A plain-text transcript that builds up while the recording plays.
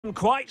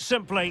Quite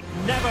simply,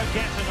 never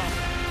get enough.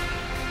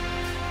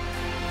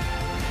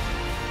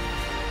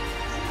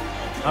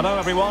 Hello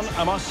everyone,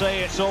 I must say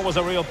it's always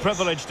a real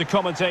privilege to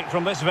commentate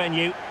from this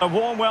venue. A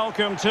warm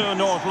welcome to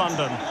North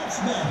London.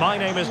 My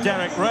name is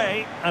Derek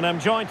Ray and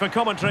I'm joined for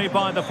commentary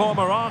by the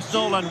former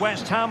Arsenal and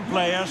West Ham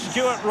player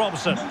Stuart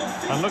Robson.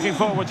 I'm looking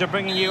forward to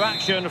bringing you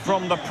action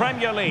from the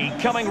Premier League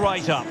coming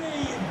right up.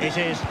 It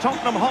is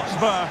Tottenham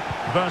Hotspur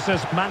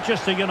versus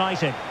Manchester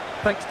United.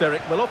 Thanks,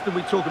 Derek. Well, often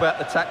we talk about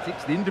the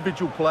tactics, the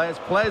individual players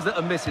that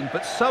are missing,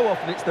 but so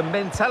often it's the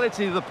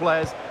mentality of the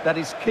players that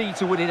is key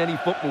to winning any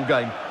football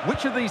game.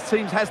 Which of these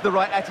teams has the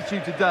right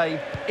attitude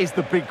today is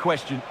the big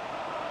question.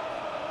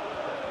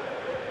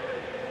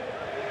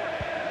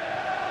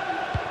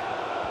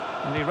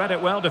 And he read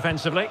it well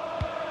defensively.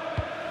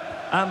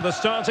 And the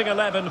starting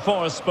 11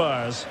 for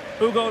Spurs.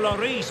 Hugo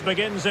Lloris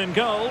begins in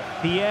goal.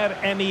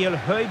 Pierre-Emile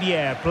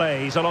Højbjerg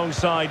plays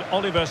alongside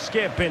Oliver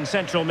Skipp in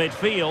central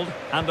midfield.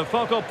 And the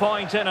focal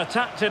point in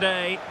attack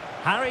today,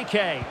 Harry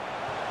Kane.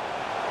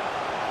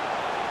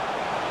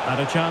 And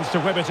a chance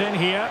to whip it in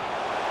here.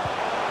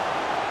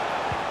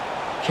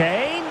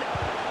 Kane.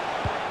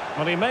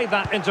 Well, he made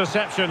that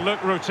interception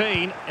look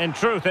routine. In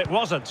truth, it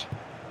wasn't.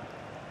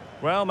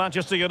 Well,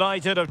 Manchester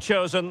United have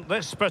chosen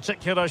this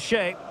particular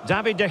shape.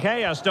 David De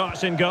Gea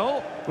starts in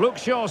goal. Luke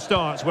Shaw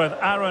starts with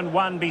Aaron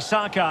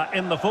Wan-Bissaka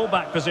in the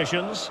fullback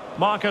positions.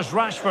 Marcus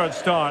Rashford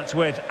starts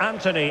with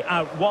Antony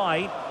out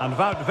wide. And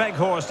Wout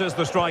Weghorst is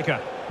the striker.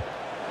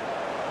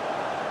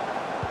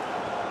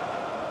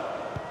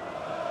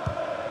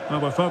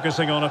 Well, we're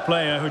focusing on a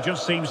player who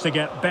just seems to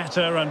get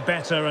better and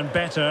better and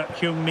better,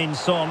 Heung-min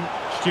Son.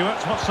 Stuart,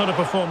 what sort of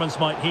performance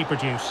might he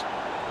produce?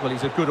 Well,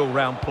 he's a good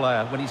all-round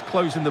player. When he's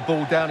closing the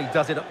ball down, he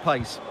does it at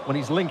pace. When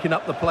he's linking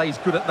up the play, he's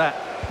good at that.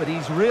 But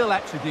his real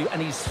attribute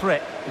and his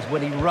threat is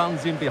when he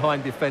runs in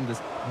behind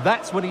defenders.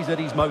 That's when he's at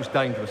his most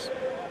dangerous.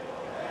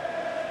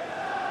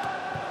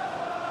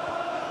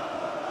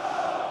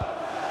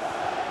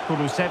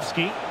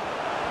 Kulusevski.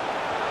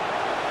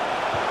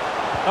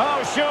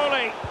 Oh,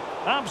 surely.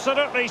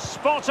 Absolutely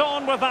spot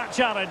on with that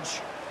challenge.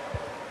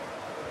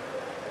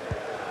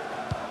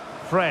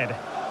 Fred.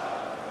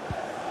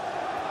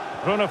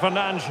 Bruno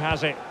Fernandes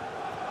has it.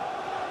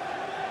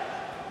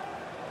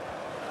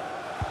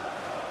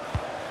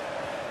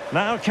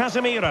 Now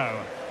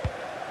Casemiro.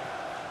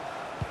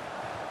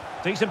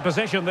 Decent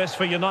position this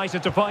for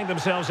United to find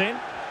themselves in.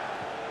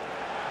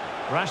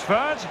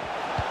 Rashford.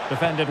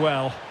 Defended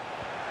well.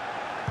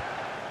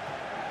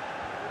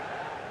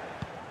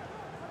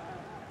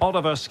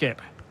 Oliver Skipp.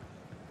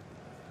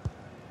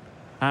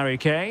 Harry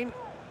Kane.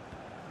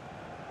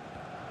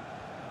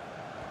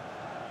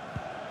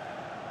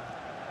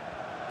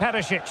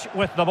 Perisic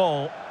with the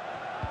ball.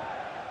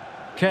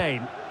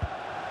 Kane.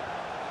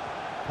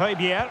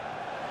 Højbjerg.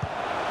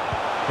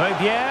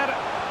 Højbjerg.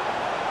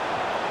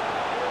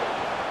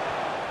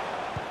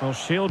 Well,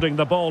 shielding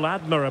the ball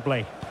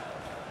admirably.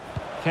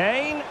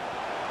 Kane.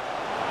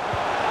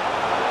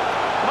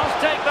 Must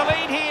take the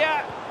lead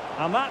here.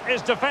 And that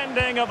is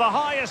defending of the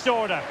highest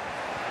order.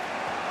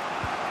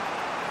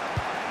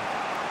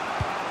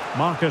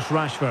 Marcus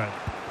Rashford.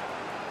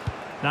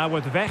 Now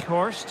with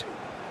Weghorst.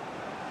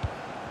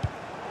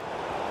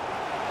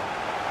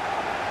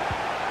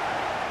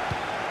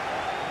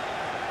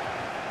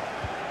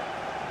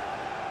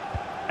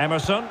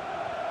 Emerson,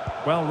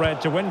 well read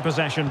to win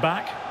possession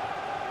back.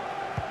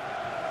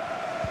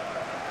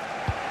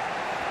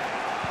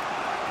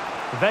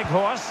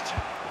 Weghorst.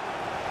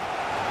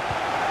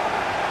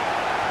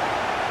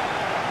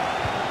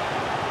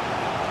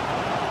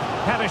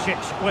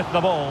 Perisic with the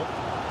ball.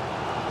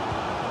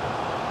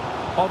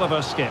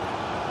 Oliver Skipp.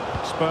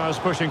 Spurs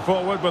pushing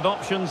forward with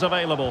options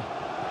available.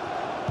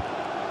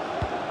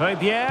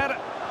 Højbjerg.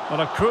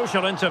 Well, a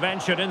crucial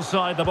intervention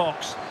inside the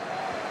box.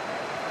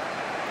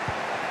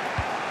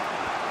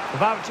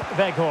 Wout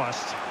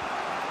Weghorst.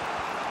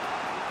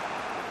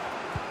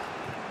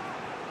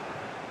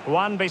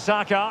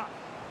 Wan-Bissaka.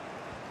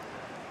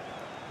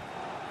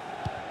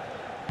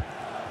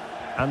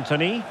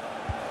 Antony.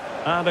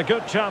 And a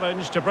good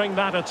challenge to bring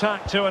that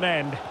attack to an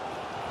end.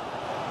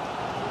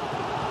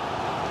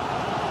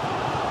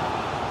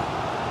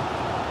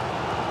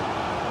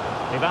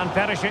 Ivan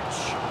Perisic.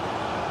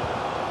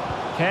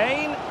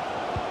 Kane.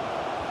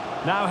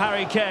 Now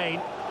Harry Kane.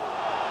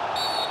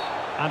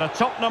 And a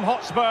Tottenham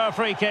Hotspur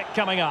free kick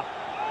coming up.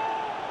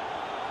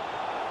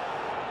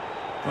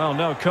 Well,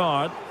 no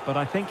card, but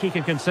I think he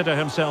can consider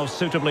himself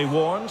suitably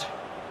warned.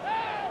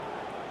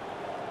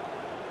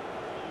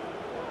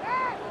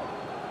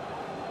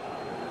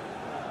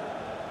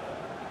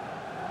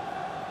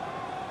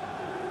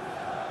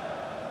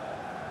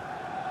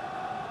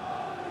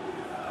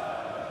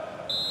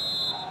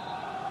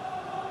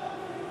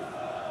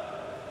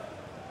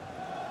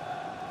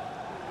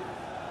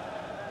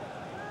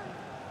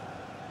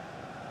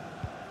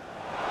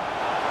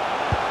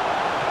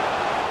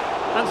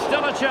 And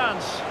still a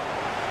chance.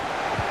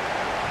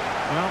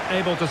 Well,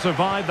 able to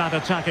survive that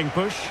attacking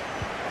push.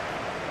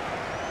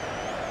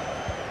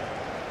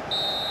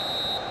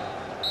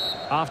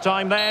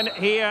 Half-time then,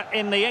 here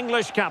in the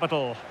English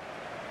capital.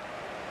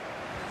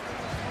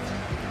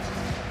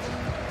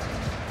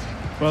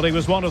 Well, he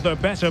was one of their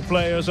better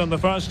players in the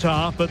first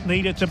half, but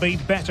needed to be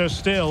better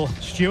still.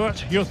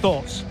 Stuart, your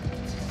thoughts?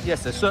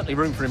 Yes, there's certainly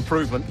room for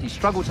improvement. He's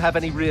struggled to have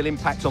any real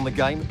impact on the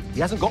game. He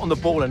hasn't got on the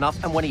ball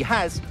enough, and when he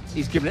has,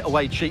 he's given it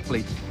away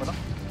cheaply.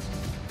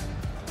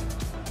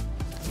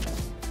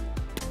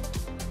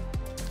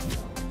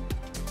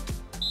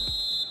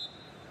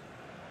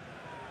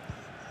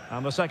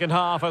 And the second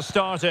half has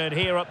started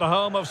here at the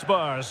home of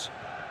Spurs.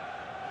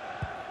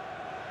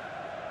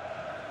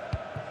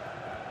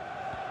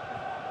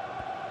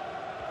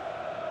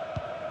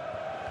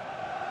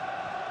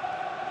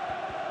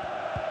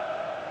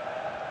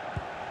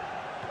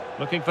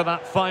 Looking for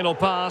that final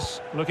pass,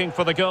 looking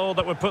for the goal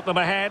that would put them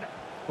ahead.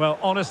 Well,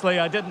 honestly,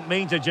 I didn't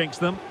mean to jinx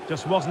them.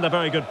 Just wasn't a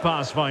very good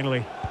pass,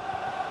 finally.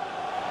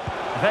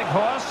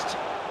 Weghorst.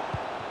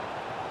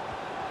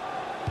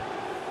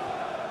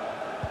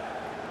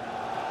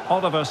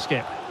 Oliver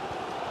Skip.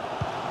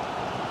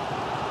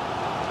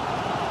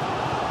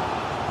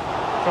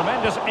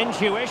 Tremendous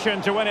intuition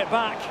to win it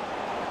back.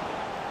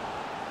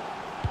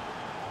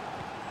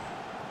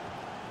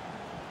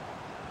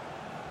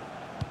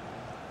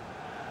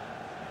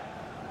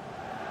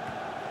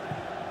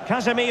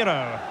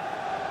 Casemiro.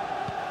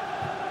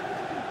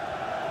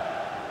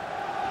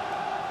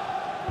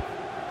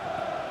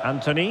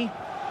 Anthony.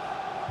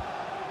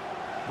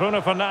 Bruno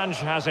Fernandes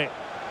has it.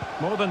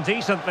 More than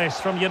decent this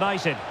from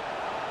United.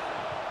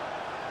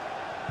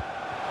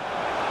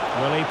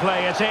 Will he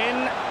play it in?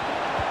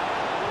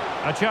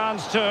 A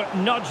chance to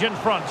nudge in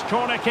front.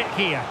 Corner kick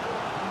here.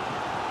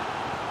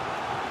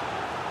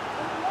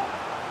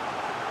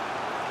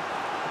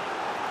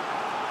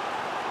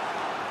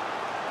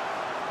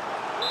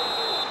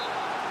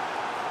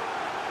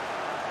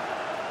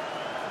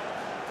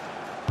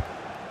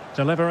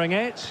 Delivering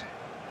it.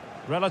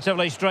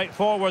 Relatively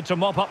straightforward to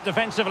mop up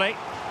defensively.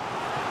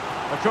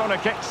 The corner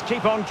kicks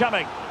keep on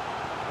coming.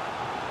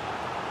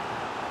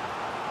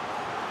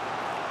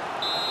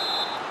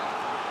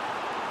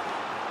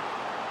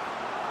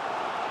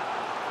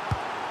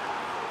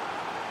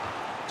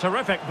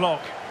 Terrific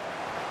block.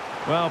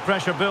 Well,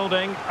 pressure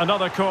building.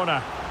 Another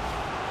corner.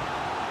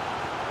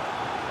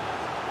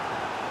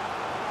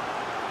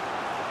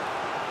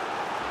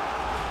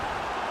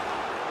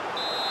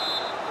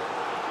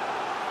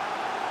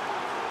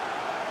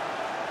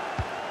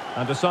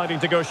 And deciding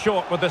to go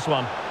short with this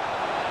one.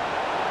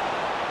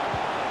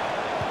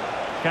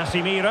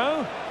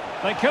 Casemiro.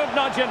 They could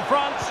nudge in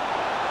front.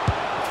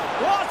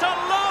 What a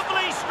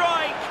lovely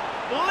strike!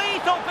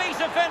 Lethal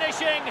piece of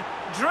finishing.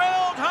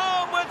 Drilled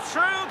home with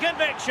true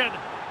conviction.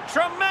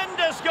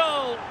 Tremendous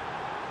goal.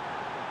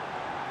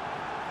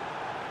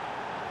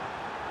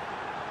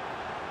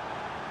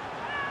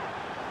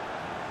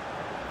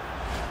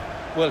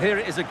 Well, here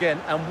it is again,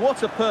 and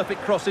what a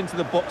perfect cross into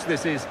the box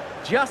this is.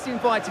 Just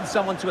inviting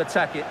someone to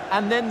attack it,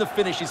 and then the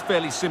finish is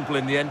fairly simple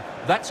in the end.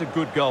 That's a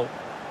good goal.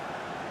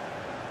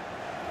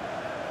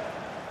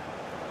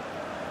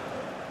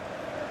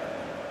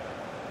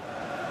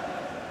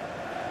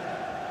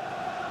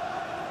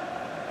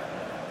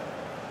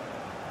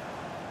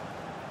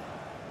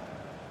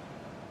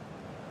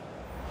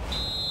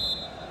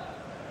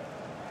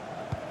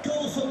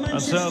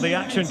 And so the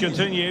action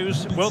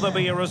continues. Will there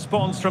be a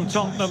response from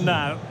Tottenham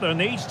now? There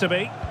needs to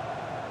be.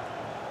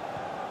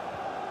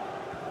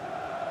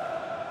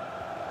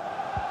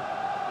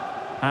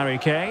 Harry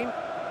Kane.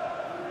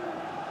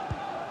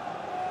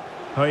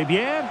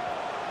 Højbjerg.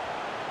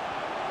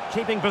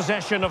 Keeping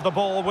possession of the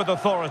ball with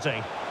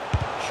authority.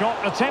 Shot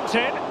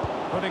attempted.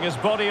 Putting his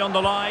body on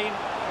the line.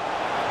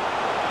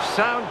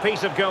 Sound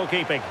piece of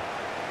goalkeeping.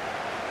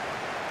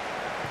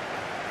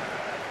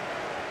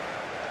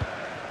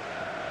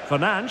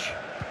 Fernandes.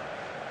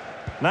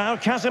 Now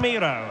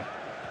Casemiro.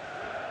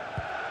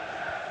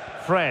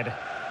 Fred.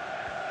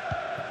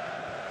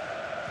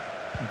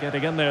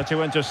 Getting in there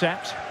to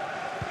intercept.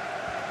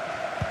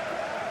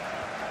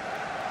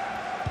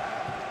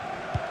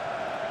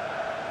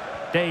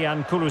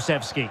 Dejan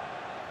Kulusevski.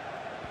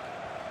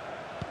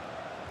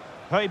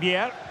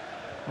 Højbjerg.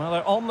 Well,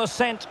 they're on the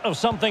scent of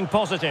something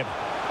positive.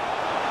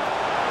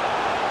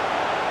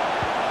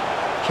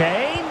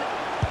 Kane.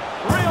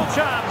 Real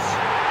chance.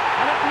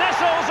 And it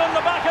nestles in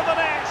the back of the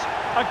net.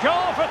 A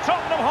goal for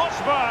Tottenham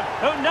Hotspur,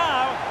 who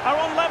now are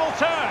on level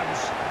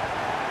terms.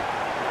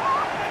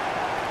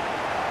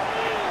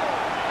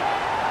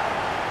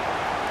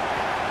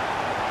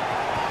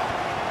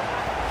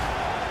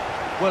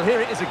 Well,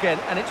 here it is again,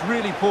 and it's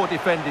really poor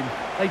defending.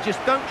 They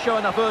just don't show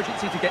enough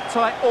urgency to get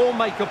tight or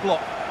make a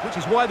block, which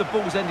is why the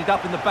ball's ended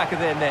up in the back of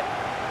their net.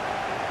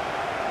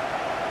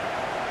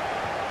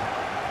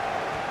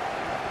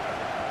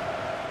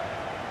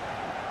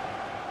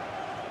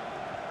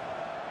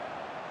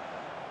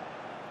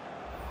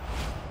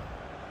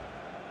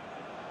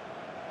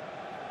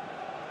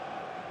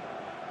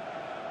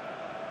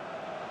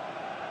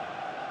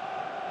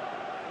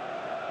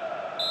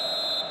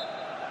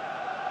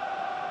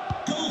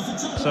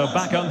 So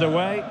back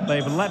underway.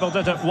 They've levelled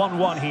it at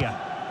 1-1 here.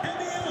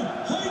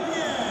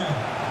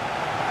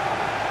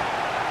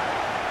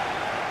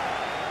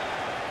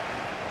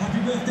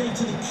 birthday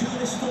to the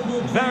coolest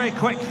football player. Very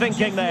quick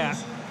thinking there.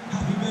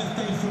 Happy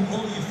birthday from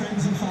all your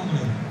friends and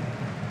family.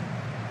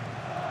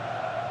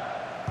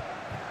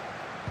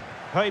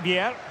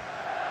 Højbjerg.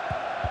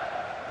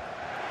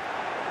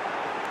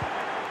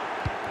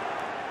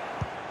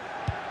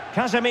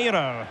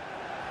 Casemiro.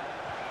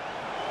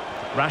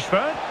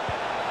 Rashford.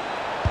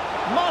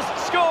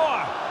 Must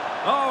score!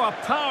 Oh, a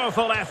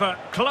powerful effort.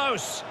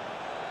 Close.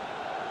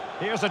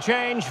 Here's a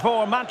change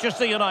for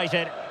Manchester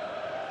United.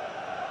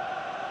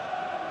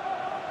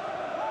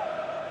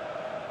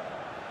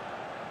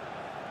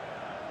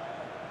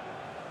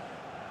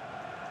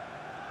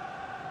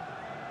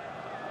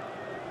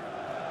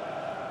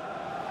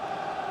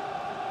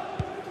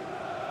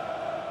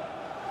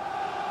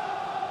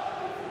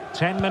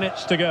 Ten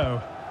minutes to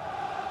go.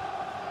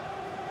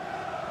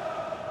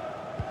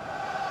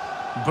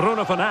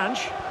 Bruno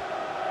Fernandes.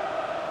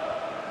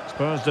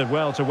 Spurs did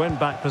well to win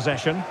back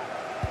possession.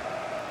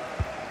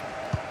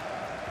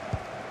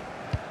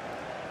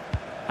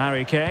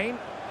 Harry Kane.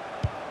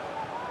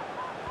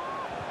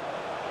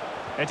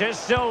 It is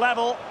still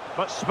level,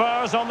 but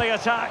Spurs on the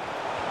attack.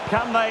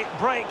 Can they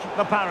break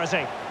the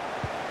parity?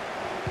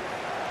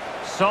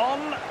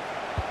 Son.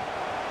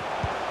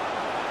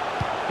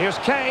 Here's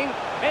Kane.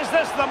 Is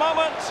this the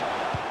moment?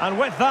 And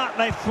with that,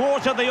 they've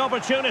thwarted the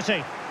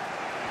opportunity.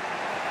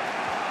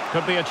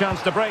 Could be a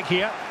chance to break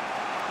here.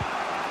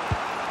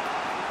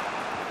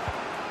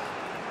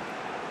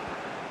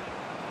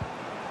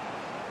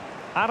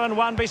 Aaron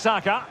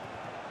Wan-Bissaka.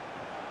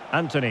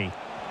 Anthony.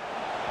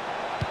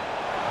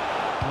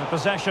 And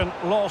possession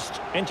lost,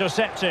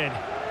 intercepted.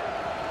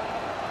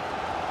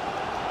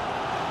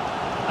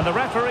 And the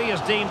referee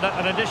has deemed that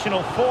an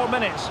additional 4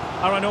 minutes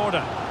are in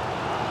order.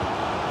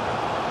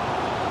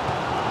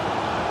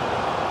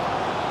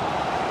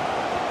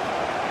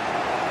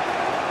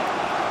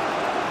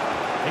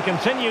 He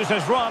continues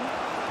his run.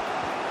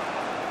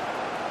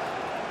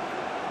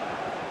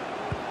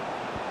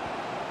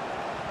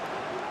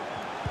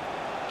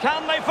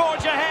 Can they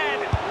forge ahead?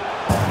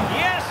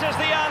 Yes is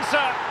the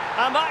answer.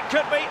 And that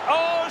could be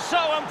oh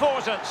so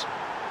important.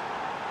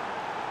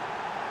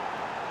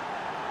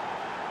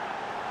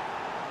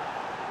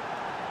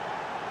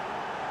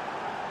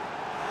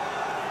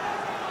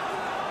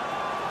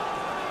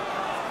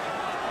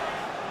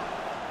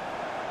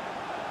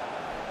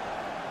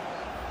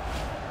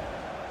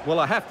 Well,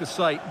 I have to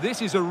say,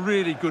 this is a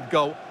really good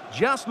goal.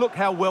 Just look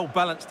how well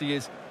balanced he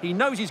is. He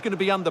knows he's going to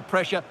be under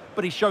pressure,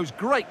 but he shows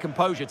great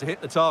composure to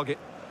hit the target.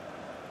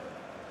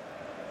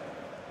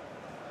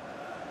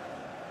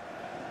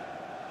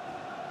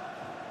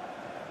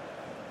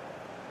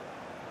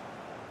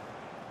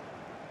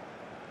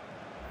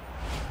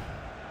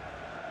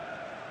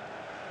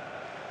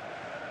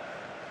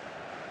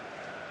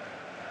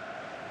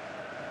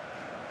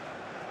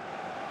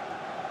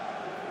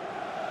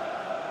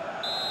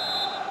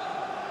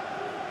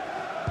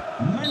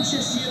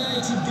 Manchester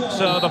United goal.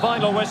 So the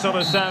final whistle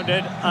has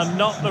sounded, and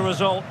not the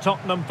result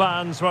Tottenham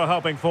fans were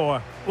hoping for.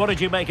 What did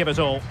you make of it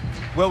all?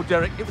 Well,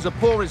 Derek, it was a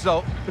poor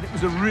result, but it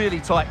was a really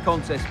tight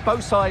contest.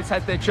 Both sides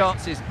had their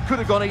chances, could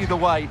have gone either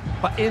way,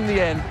 but in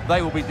the end,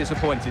 they will be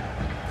disappointed.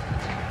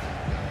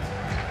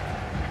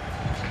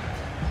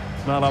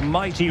 Well, a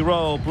mighty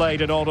role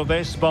played in all of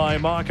this by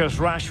Marcus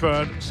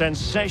Rashford.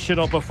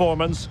 Sensational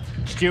performance.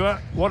 Stuart,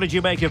 what did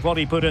you make of what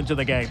he put into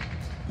the game?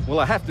 Well,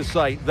 I have to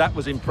say, that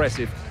was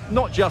impressive.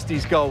 Not just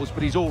his goals,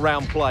 but his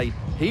all-round play.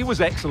 He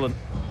was excellent.